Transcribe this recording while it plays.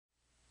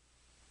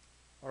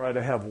All right,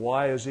 I have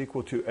y is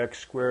equal to x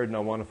squared, and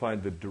I want to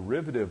find the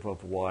derivative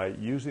of y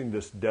using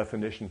this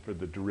definition for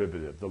the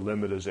derivative. The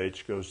limit as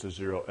h goes to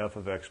 0, f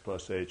of x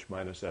plus h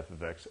minus f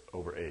of x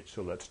over h.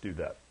 So let's do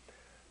that.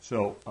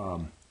 So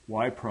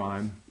y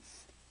prime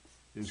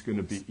is going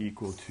to be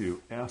equal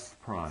to f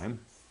prime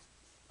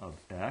of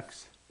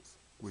x,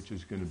 which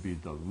is going to be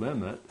the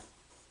limit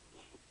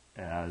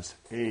as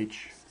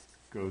h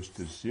goes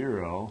to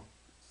 0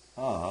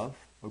 of,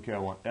 okay, I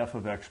want f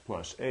of x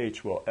plus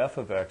h. Well, f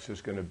of x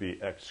is going to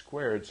be x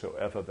squared, so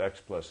f of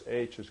x plus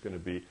h is going to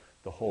be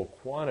the whole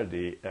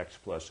quantity x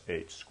plus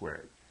h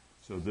squared.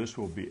 So this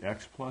will be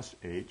x plus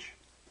h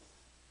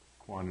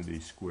quantity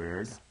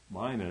squared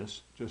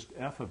minus just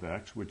f of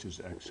x, which is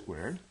x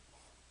squared,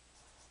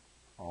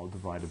 all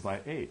divided by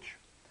h.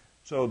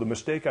 So the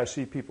mistake I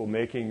see people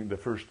making the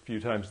first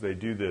few times they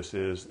do this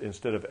is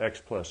instead of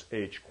x plus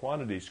h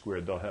quantity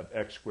squared, they'll have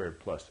x squared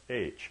plus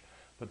h.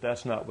 But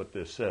that's not what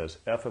this says.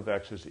 F of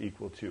x is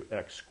equal to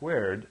x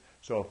squared.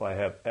 So if I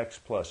have x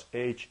plus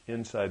h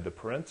inside the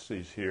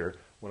parentheses here,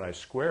 when I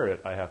square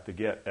it, I have to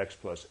get x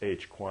plus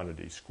h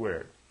quantity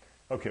squared.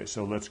 Okay,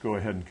 so let's go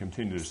ahead and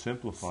continue to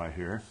simplify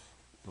here.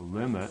 The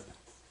limit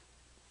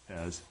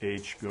as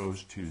h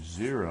goes to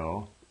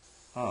 0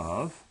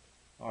 of,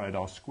 all right,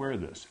 I'll square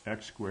this,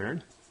 x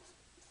squared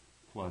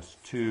plus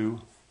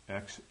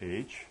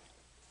 2xh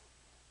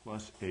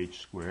plus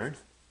h squared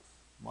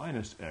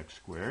minus x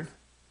squared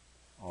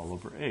all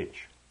over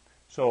h.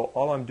 So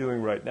all I'm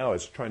doing right now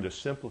is trying to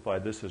simplify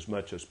this as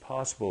much as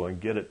possible and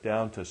get it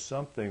down to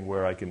something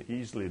where I can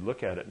easily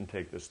look at it and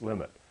take this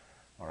limit.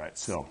 All right,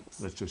 so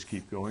let's just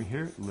keep going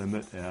here.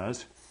 Limit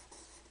as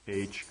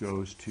h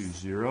goes to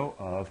 0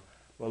 of,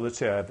 well, let's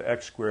say I have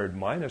x squared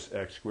minus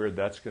x squared.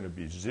 That's going to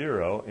be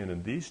 0. And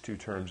in these two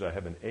terms, I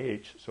have an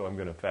h, so I'm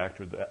going to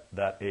factor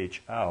that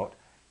h out,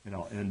 and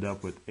I'll end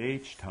up with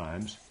h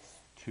times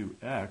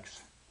 2x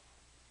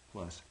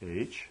plus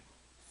h,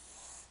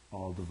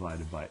 all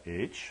divided by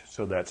h.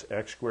 So that's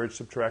x squared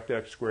subtract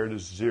x squared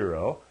is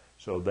 0.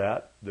 So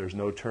that, there's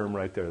no term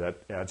right there.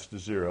 That adds to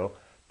 0.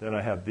 Then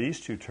I have these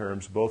two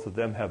terms. Both of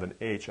them have an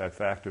h. I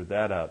factor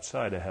that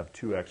outside. I have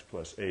 2x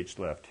plus h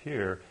left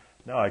here.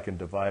 Now I can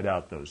divide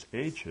out those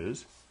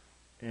h's,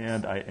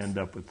 and I end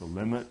up with the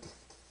limit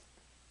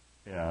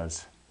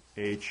as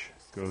h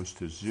goes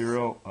to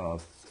 0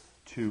 of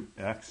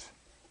 2x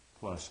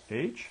plus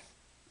h.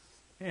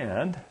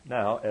 And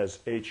now, as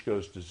h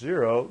goes to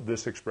 0,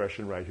 this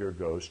expression right here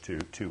goes to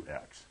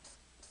 2x.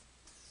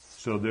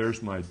 So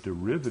there's my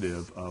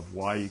derivative of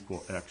y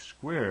equal x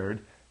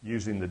squared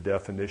using the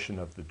definition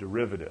of the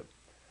derivative.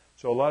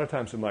 So a lot of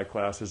times in my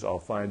classes, I'll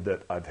find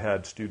that I've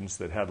had students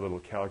that had a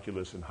little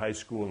calculus in high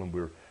school, and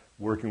we're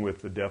working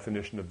with the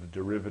definition of the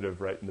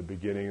derivative right in the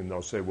beginning, and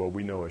they'll say, well,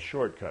 we know a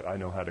shortcut. I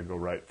know how to go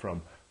right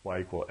from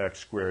y equal x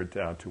squared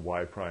down to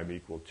y prime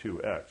equal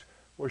 2x.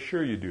 Well,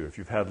 sure you do if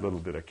you've had a little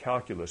bit of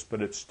calculus,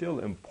 but it's still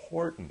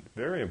important,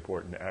 very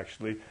important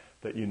actually,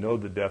 that you know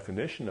the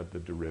definition of the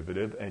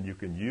derivative, and you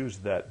can use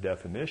that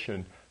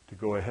definition to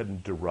go ahead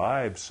and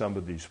derive some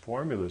of these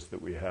formulas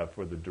that we have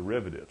for the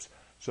derivatives.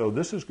 So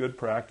this is good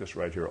practice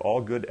right here,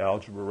 all good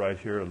algebra right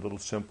here, a little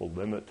simple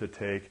limit to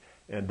take,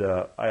 and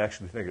I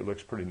actually think it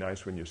looks pretty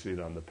nice when you see it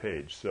on the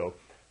page. So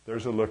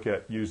there's a look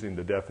at using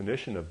the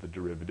definition of the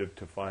derivative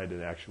to find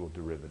an actual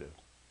derivative.